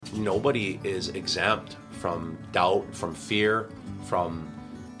nobody is exempt from doubt, from fear, from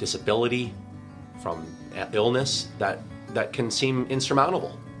disability, from illness that can seem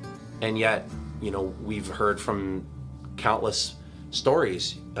insurmountable. And yet, we've heard from countless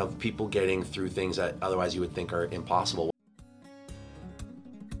stories of people getting through things that otherwise you would think are impossible.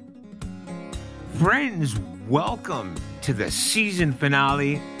 Friends, welcome to the season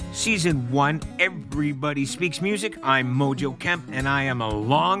finale, Season 1, Everybody Speaks Music. I'm Mojo Kemp, and I am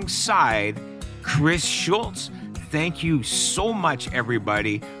alongside Kris Schultz. Thank you so much,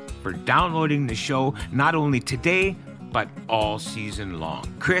 everybody, for downloading the show, not only today, but all season long.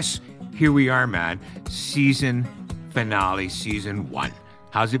 Kris, here we are, man. Season finale, Season 1.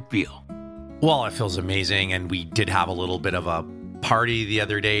 How's it feel? Well, it feels amazing, and we did have a little bit of a party the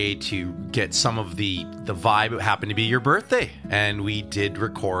other day to get some of the vibe. It happened to be your birthday, and we did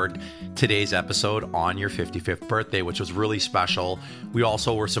record today's episode on your 55th birthday, which was really special. We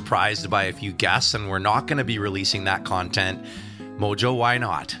also were surprised by a few guests, and we're not going to be releasing that content. Mojo, why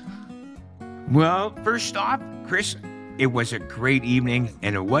not? Well, first off, Kris, it was a great evening,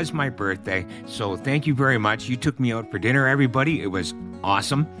 and it was my birthday, so thank you very much. You took me out for dinner, everybody. It was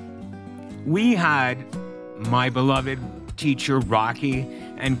awesome. We had my beloved teacher Rocky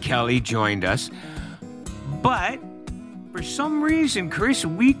and Kelly joined us, but for some reason, Kris,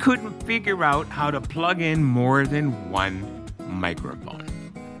 we couldn't figure out how to plug in more than one microphone.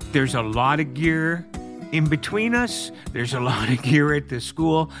 There's a lot of gear in between us. There's a lot of gear at the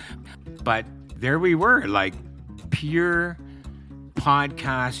school, but there we were, like pure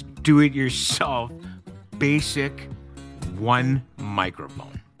podcast, do-it-yourself, basic one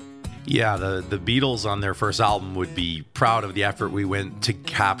microphone. Yeah, the Beatles on their first album would be proud of the effort we went to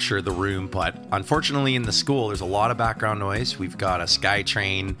capture the room, but unfortunately in the school there's a lot of background noise. We've got a sky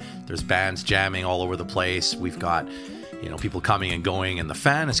train, there's bands jamming all over the place, we've got people coming and going, and the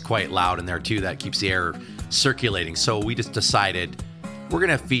fan is quite loud in there too. That keeps the air circulating. So we just decided we're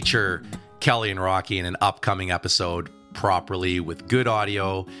going to feature Kelly and Rocky in an upcoming episode properly with good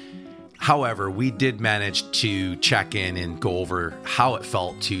audio. However, we did manage to check in and go over how it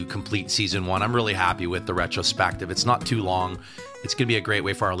felt to complete Season 1. I'm really happy with the retrospective. It's not too long. It's going to be a great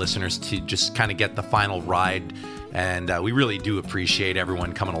way for our listeners to just kind of get the final ride. And we really do appreciate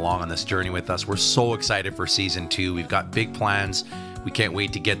everyone coming along on this journey with us. We're so excited for Season 2. We've got big plans. We can't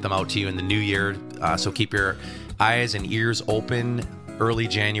wait to get them out to you in the new year. So keep your eyes and ears open. Early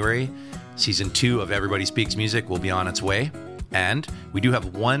January, Season 2 of Everybody Speaks Music will be on its way. And we do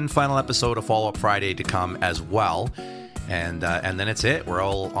have one final episode of Follow Up Friday to come as well. And then it's it. We're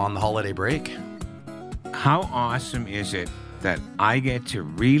all on the holiday break. How awesome is it that I get to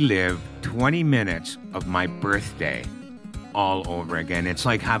relive 20 minutes of my birthday all over again? It's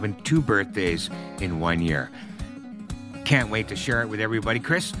like having two birthdays in 1 year. Can't wait to share it with everybody.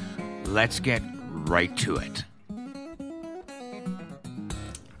 Kris, let's get right to it.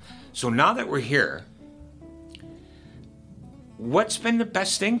 So now that we're here, what's been the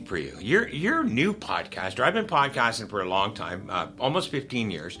best thing for you? You're a new podcaster. I've been podcasting for a long time, almost 15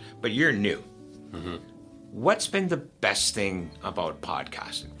 years, but you're new. Mm-hmm. What's been the best thing about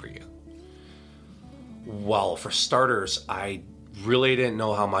podcasting for you? Well, for starters, I really didn't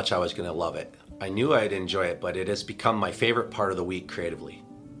know how much I was going to love it. I knew I'd enjoy it, but it has become my favorite part of the week creatively,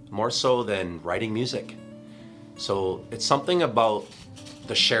 more so than writing music. So it's something about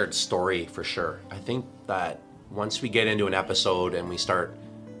the shared story for sure. I think that once we get into an episode and we start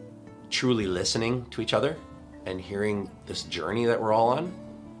truly listening to each other and hearing this journey that we're all on,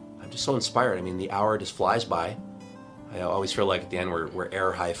 I'm just so inspired. I mean, the hour just flies by. I always feel like at the end we're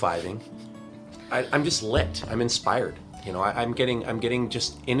air high-fiving. I'm just lit. I'm inspired. I'm getting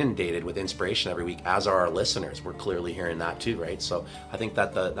just inundated with inspiration every week, as are our listeners. We're clearly hearing that too, right? So I think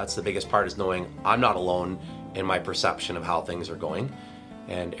that that's the biggest part, is knowing I'm not alone in my perception of how things are going.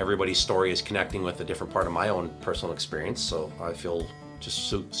 And everybody's story is connecting with a different part of my own personal experience. So I feel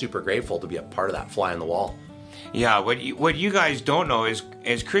just super grateful to be a part of that fly on the wall. Yeah, what you guys don't know is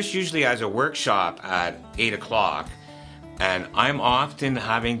Kris usually has a workshop at 8 o'clock, and I'm often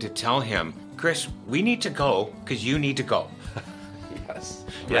having to tell him, Kris, we need to go because you need to go. Yes.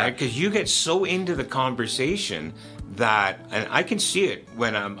 Right? Because you get so into the conversation that, and I can see it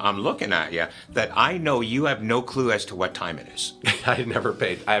when I'm looking at you, that I know you have no clue as to what time it is. I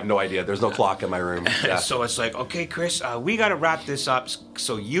have no idea. There's no clock in my room. Yeah. So it's like, okay, Kris, we got to wrap this up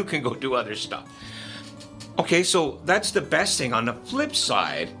so you can go do other stuff. Okay, so that's the best thing. On the flip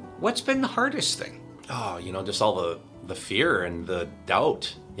side, what's been the hardest thing? Oh, just all the fear and the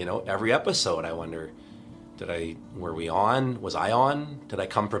doubt. Every episode I wonder, were we on? Was I on? Did I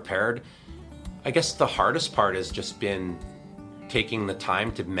come prepared? I guess the hardest part has just been taking the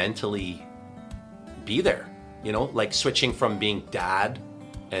time to mentally be there, you know, like switching from being dad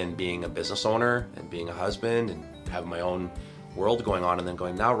and being a business owner and being a husband and having my own world going on, and then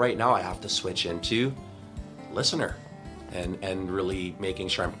going, right now I have to switch into listener and really making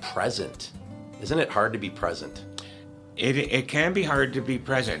sure I'm present. Isn't it hard to be present? It can be hard to be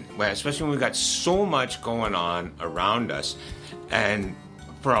present, especially when we've got so much going on around us. And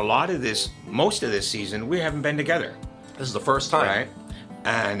for a lot of this, most of this season, we haven't been together. This is the first time. Right?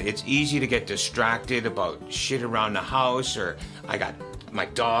 And it's easy to get distracted about shit around the house, or I got my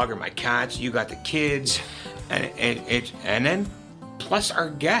dog or my cats, you got the kids, and then plus our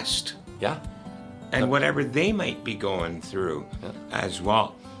guest. Yeah. And whatever they might be going through as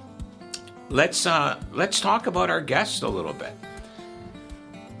well. Let's talk about our guests a little bit.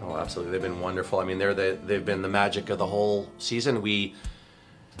 Oh, absolutely. They've been wonderful. I mean, they've been the magic of the whole season. We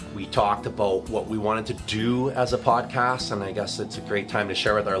talked about what we wanted to do as a podcast, and I guess it's a great time to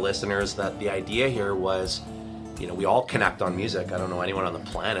share with our listeners that the idea here was, you know, we all connect on music. I don't know anyone on the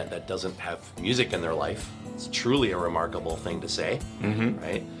planet that doesn't have music in their life. It's truly a remarkable thing to say,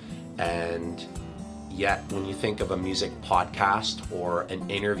 right? And yet, when you think of a music podcast or an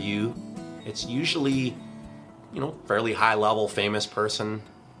interview, it's usually, you know, fairly high level, famous person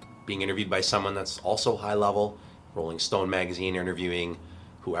being interviewed by someone that's also high level. Rolling Stone magazine interviewing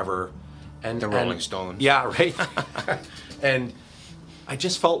whoever, and the Rolling Stones. Yeah, right. And I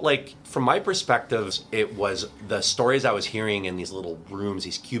just felt like, from my perspective, it was the stories I was hearing in these little rooms,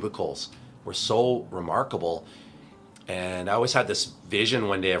 these cubicles, were so remarkable. And I always had this vision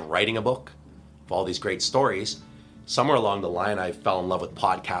one day of writing a book of all these great stories. Somewhere along the line, I fell in love with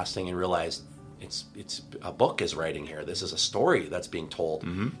podcasting and realized it's a book is writing here. This is a story that's being told.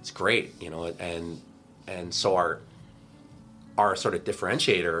 It's great, you know, and so our sort of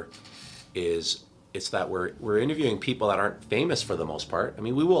differentiator is it's that we're interviewing people that aren't famous for the most part. I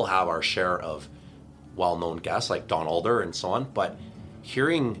mean, we will have our share of well-known guests like Don Alder and so on, but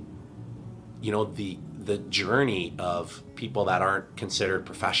hearing, you know, the journey of people that aren't considered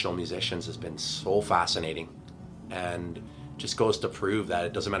professional musicians has been so fascinating, and just goes to prove that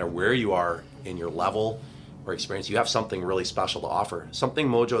it doesn't matter where you are in your level or experience, you have something really special to offer. Something,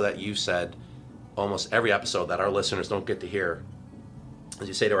 Mojo, that you said almost every episode that our listeners don't get to hear, as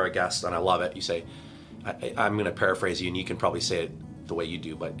you say to our guests, and I love it, you say, I'm going to paraphrase you, and you can probably say it the way you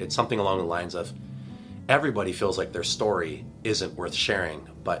do, but it's something along the lines of, everybody feels like their story isn't worth sharing,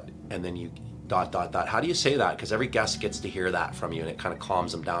 and then you ... How do you say that? Because every guest gets to hear that from you, and it kind of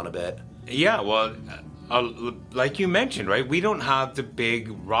calms them down a bit. Yeah, well, like you mentioned, right? We don't have the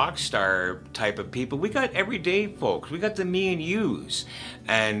big rock star type of people. We got everyday folks. We got the me and yous.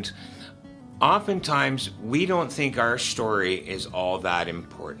 And oftentimes, we don't think our story is all that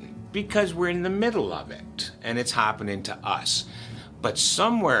important because we're in the middle of it, and it's happening to us. But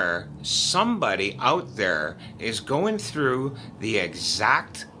somewhere, somebody out there is going through the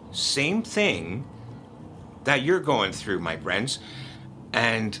exact same thing that you're going through, my friends.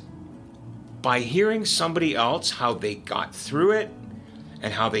 And by hearing somebody else, how they got through it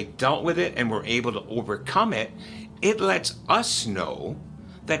and how they dealt with it and were able to overcome it, it lets us know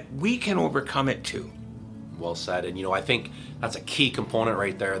that we can overcome it too. Well said. And, you know, I think that's a key component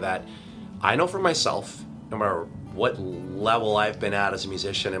right there that I know for myself, no matter what level I've been at as a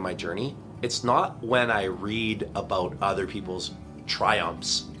musician in my journey, it's not when I read about other people's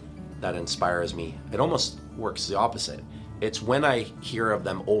triumphs that inspires me. It almost works the opposite. It's when I hear of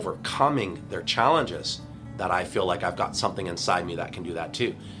them overcoming their challenges that I feel like I've got something inside me that can do that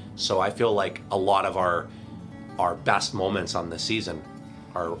too. So I feel like a lot of our best moments on this season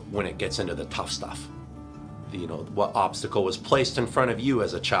are when it gets into the tough stuff. You know, what obstacle was placed in front of you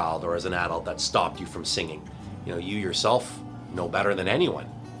as a child or as an adult that stopped you from singing? You know, you yourself know better than anyone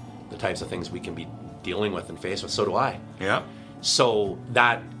the types of things we can be dealing with and faced with. So do I. Yeah. So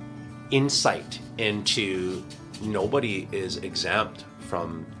that insight into nobody is exempt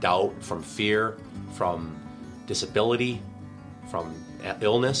from doubt, from fear, from disability, from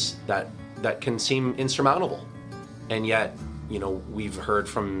illness that can seem insurmountable. And yet, you know, we've heard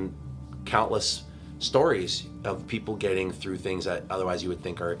from countless stories of people getting through things that otherwise you would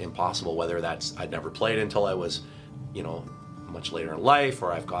think are impossible, whether that's I'd never played until I was, you know, much later in life,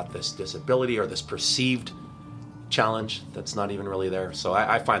 or I've got this disability or this perceived challenge that's not even really there. So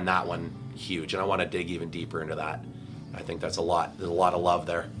I find that one huge, and I want to dig even deeper into that. I think that's a lot. There's a lot of love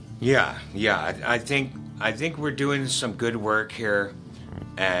there. Yeah. I think we're doing some good work here,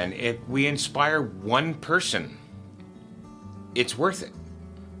 and if we inspire one person, it's worth it.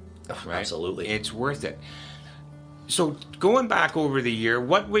 Right? Absolutely, it's worth it. So going back over the year,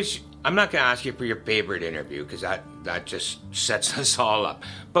 I'm not going to ask you for your favorite interview because that just sets us all up.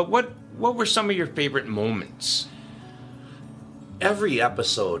 But what were some of your favorite moments? Every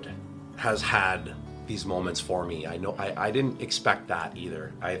episode has had these moments for me. I know I didn't expect that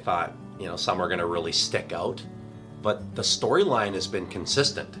either. I thought, some are going to really stick out, but the storyline has been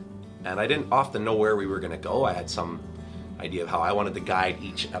consistent, and I didn't often know where we were going to go. I had some idea of how I wanted to guide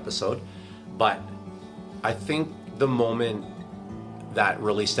each episode, but I think the moment that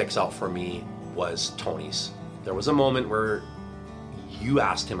really sticks out for me was Tony's. There was a moment where you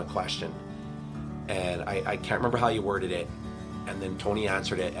asked him a question, and I can't remember how you worded it, and then Tony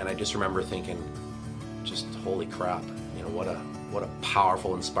answered it, and I just remember thinking, just holy crap, what a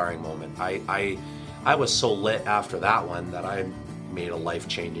powerful, inspiring moment. I was so lit after that one that I made a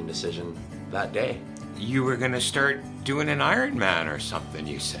life-changing decision that day. You were going to start doing an Ironman or something,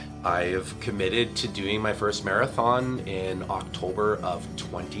 you said. I have committed to doing my first marathon in October of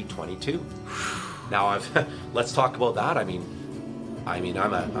 2022. Now, let's talk about that. I mean,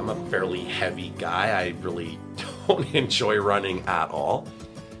 I'm a fairly heavy guy. I really don't enjoy running at all.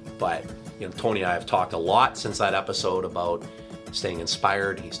 But Tony and I have talked a lot since that episode about staying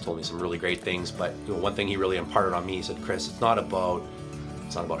inspired. He's told me some really great things. But one thing he really imparted on me, he said, Kris, it's not about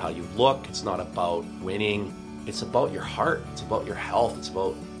how you look. It's not about winning. It's about your heart. It's about your health. It's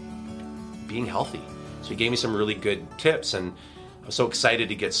about being healthy. So he gave me some really good tips, and I was so excited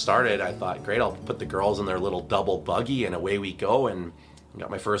to get started. I thought, great, I'll put the girls in their little double buggy and away we go. And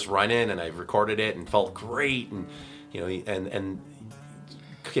got my first run in, and I recorded it and felt great. And, and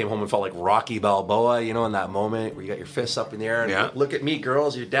came home and felt like Rocky Balboa, in that moment where you got your fists up in the air and look at me,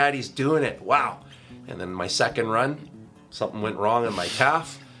 girls, your daddy's doing it. Wow. And then my second run, something went wrong in my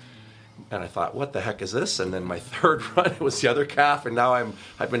calf. And I thought, what the heck is this? And then my third run, it was the other calf, and now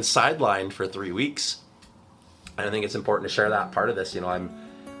I've been sidelined for 3 weeks. And I think it's important to share that part of this. I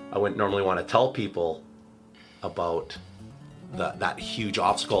wouldn't normally want to tell people about that huge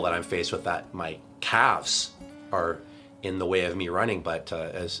obstacle that I'm faced with, that my calves are in the way of me running. But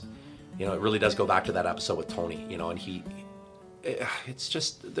as it really does go back to that episode with Tony, and it's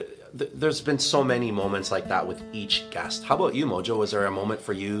just, there's been so many moments like that with each guest. How about you, Mojo? Was there a moment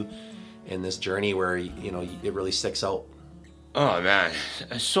for you in this journey where, it really sticks out? Oh man,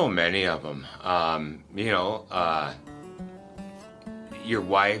 so many of them. Your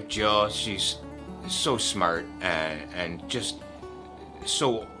wife, Jill, she's so smart and just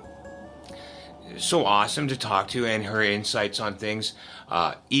so awesome to talk to, and her insights on things.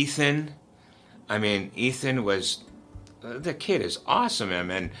 Ethan was, the kid is awesome,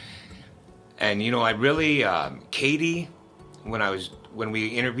 and I really, Katie, when we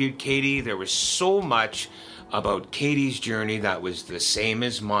interviewed Katie, there was so much about Katie's journey that was the same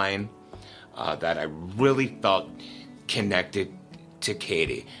as mine, that I really felt connected to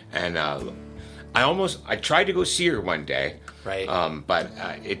Katie. And I tried to go see her one day, right? But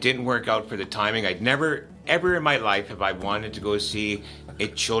it didn't work out for the timing. I'd never, ever in my life have I wanted to go see a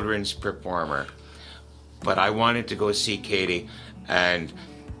children's performer, but I wanted to go see Katie. And,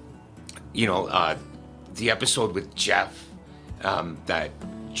 the episode with Jeff that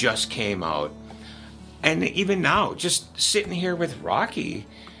just came out, and even now, just sitting here with Rocky,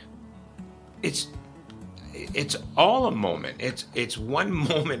 it's all a moment. It's one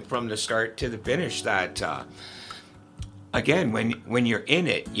moment from the start to the finish that, again, when you're in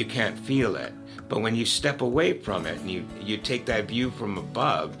it, you can't feel it. But when you step away from it and you take that view from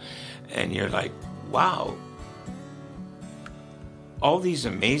above, and you're like, wow, all these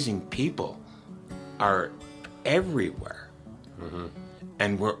amazing people are everywhere. Mm-hmm.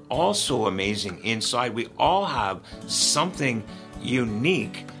 And we're all so amazing inside. We all have something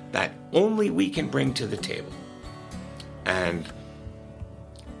unique that only we can bring to the table. And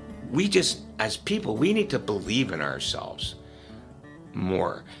we just, as people, we need to believe in ourselves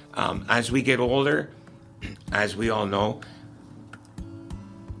more. As we get older, as we all know,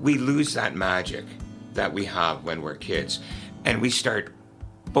 we lose that magic that we have when we're kids. And we start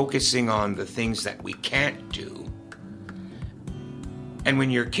focusing on the things that we can't do. And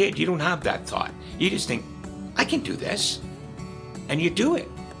when you're a kid, you don't have that thought. You just think, I can do this. And you do it.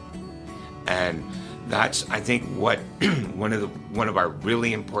 And that's, I think, what one of our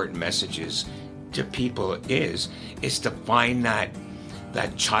really important messages to people is to find that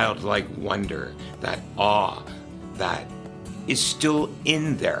childlike wonder, that awe that is still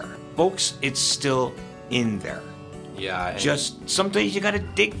in there. Folks, it's still in there. Yeah. Just sometimes you got to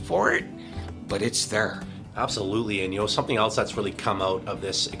dig for it, but it's there. Absolutely. And something else that's really come out of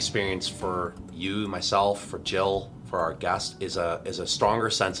this experience for you, myself, for Jill, for our guest, is a stronger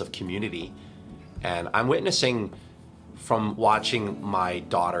sense of community. And I'm witnessing from watching my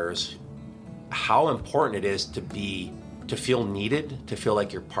daughters how important it is to feel needed, to feel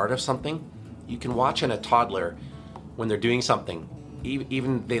like you're part of something. You can watch in a toddler when they're doing something,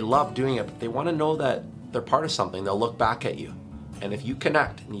 even they love doing it, but they want to know that they're part of something. They'll look back at you. And if you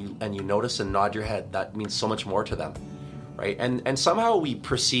connect and you notice and nod your head, that means so much more to them, right? And somehow we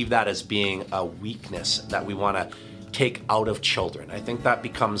perceive that as being a weakness that we want to take out of children. I think that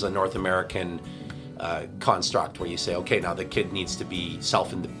becomes a North American construct where you say, okay, now the kid needs to be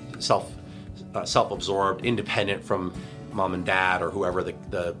self-absorbed, independent from mom and dad or whoever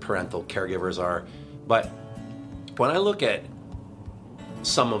the parental caregivers are. But when I look at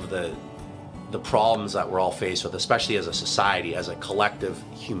some of the problems that we're all faced with, especially as a society, as a collective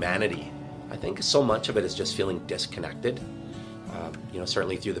humanity, I think so much of it is just feeling disconnected.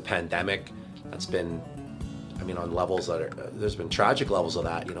 Certainly through the pandemic, that's been, on levels that there's been tragic levels of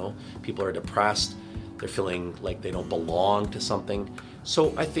that. People are depressed. They're feeling like they don't belong to something.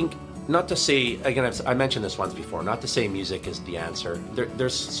 So I think, not to say, again, I mentioned this once before, not to say music is the answer.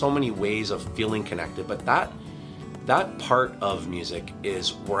 There's so many ways of feeling connected, but that part of music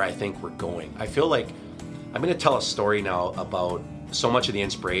is where I think we're going. I feel like I'm going to tell a story now about so much of the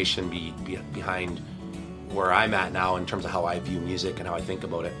inspiration behind where I'm at now in terms of how I view music and how I think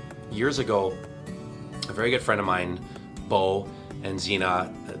about it. Years ago, a very good friend of mine, Bo and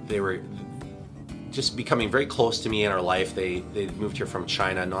Zena, they were just becoming very close to me in our life. They moved here from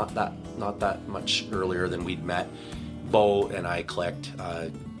China not that much earlier than we'd met. Bo and I clicked,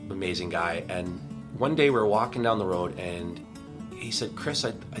 amazing guy. And one day we were walking down the road and he said, Kris,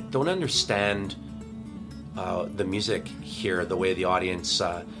 I don't understand the music here, the way the audience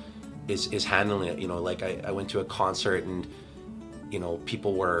is handling it. I went to a concert and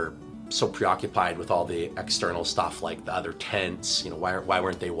people were so preoccupied with all the external stuff, like the other tents. Why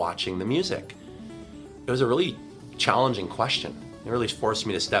weren't they watching the music? It was a really challenging question. It really forced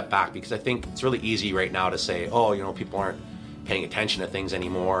me to step back, because I think it's really easy right now to say, people aren't paying attention to things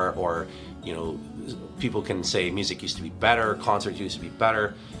anymore, or people can say music used to be better, concerts used to be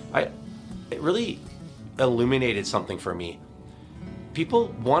better. It really illuminated something for me. People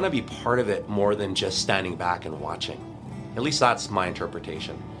want to be part of it more than just standing back and watching. At least that's my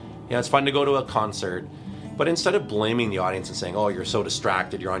interpretation. It's fun to go to a concert, but instead of blaming the audience and saying, you're so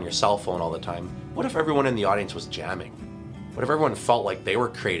distracted, you're on your cell phone all the time, what if everyone in the audience was jamming? What if everyone felt like they were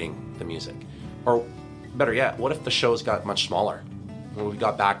creating the music? Or better yet, what if the shows got much smaller? When we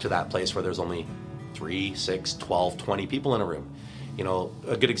got back to that place where there's only 3, 6, 12, 20 people in a room.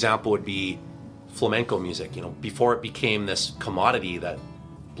 A good example would be flamenco music. Before it became this commodity that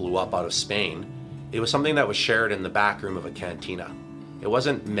blew up out of Spain, it was something that was shared in the back room of a cantina. It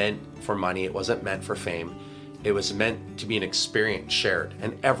wasn't meant for money. It wasn't meant for fame. It was meant to be an experience shared,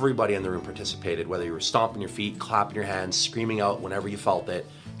 and everybody in the room participated, whether you were stomping your feet, clapping your hands, screaming out whenever you felt it.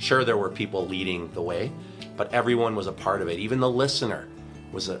 Sure, there were people leading the way, but everyone was a part of it. Even the listener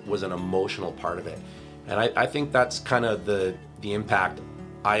was an emotional part of it. And I think that's kind of the impact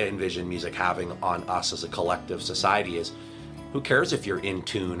I envision music having on us as a collective society is, who cares if you're in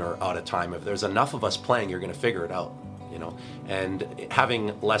tune or out of time? If there's enough of us playing, you're going to figure it out. And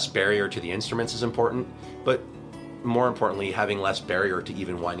having less barrier to the instruments is important, but more importantly, having less barrier to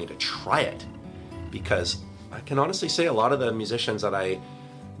even wanting to try it. Because I can honestly say a lot of the musicians that I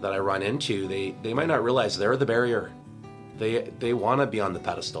run into, they might not realize they're the barrier. They want to be on the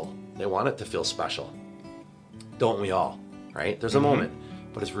pedestal. They want it to feel special. Don't we all, right? There's a moment,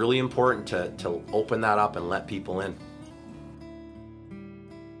 but it's really important to open that up and let people in.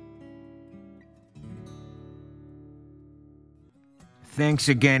 Thanks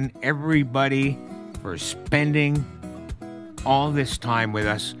again, everybody, for spending all this time with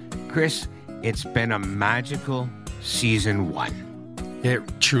us. Kris, it's been a magical season 1. It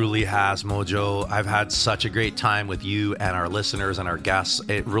truly has, Mojo. I've had such a great time with you and our listeners and our guests.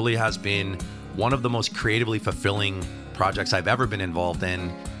 It really has been one of the most creatively fulfilling projects I've ever been involved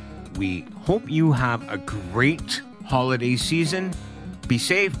in. We hope you have a great holiday season. Be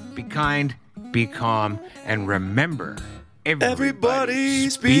safe, be kind, be calm, and remember, everybody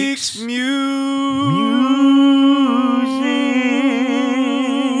speaks music.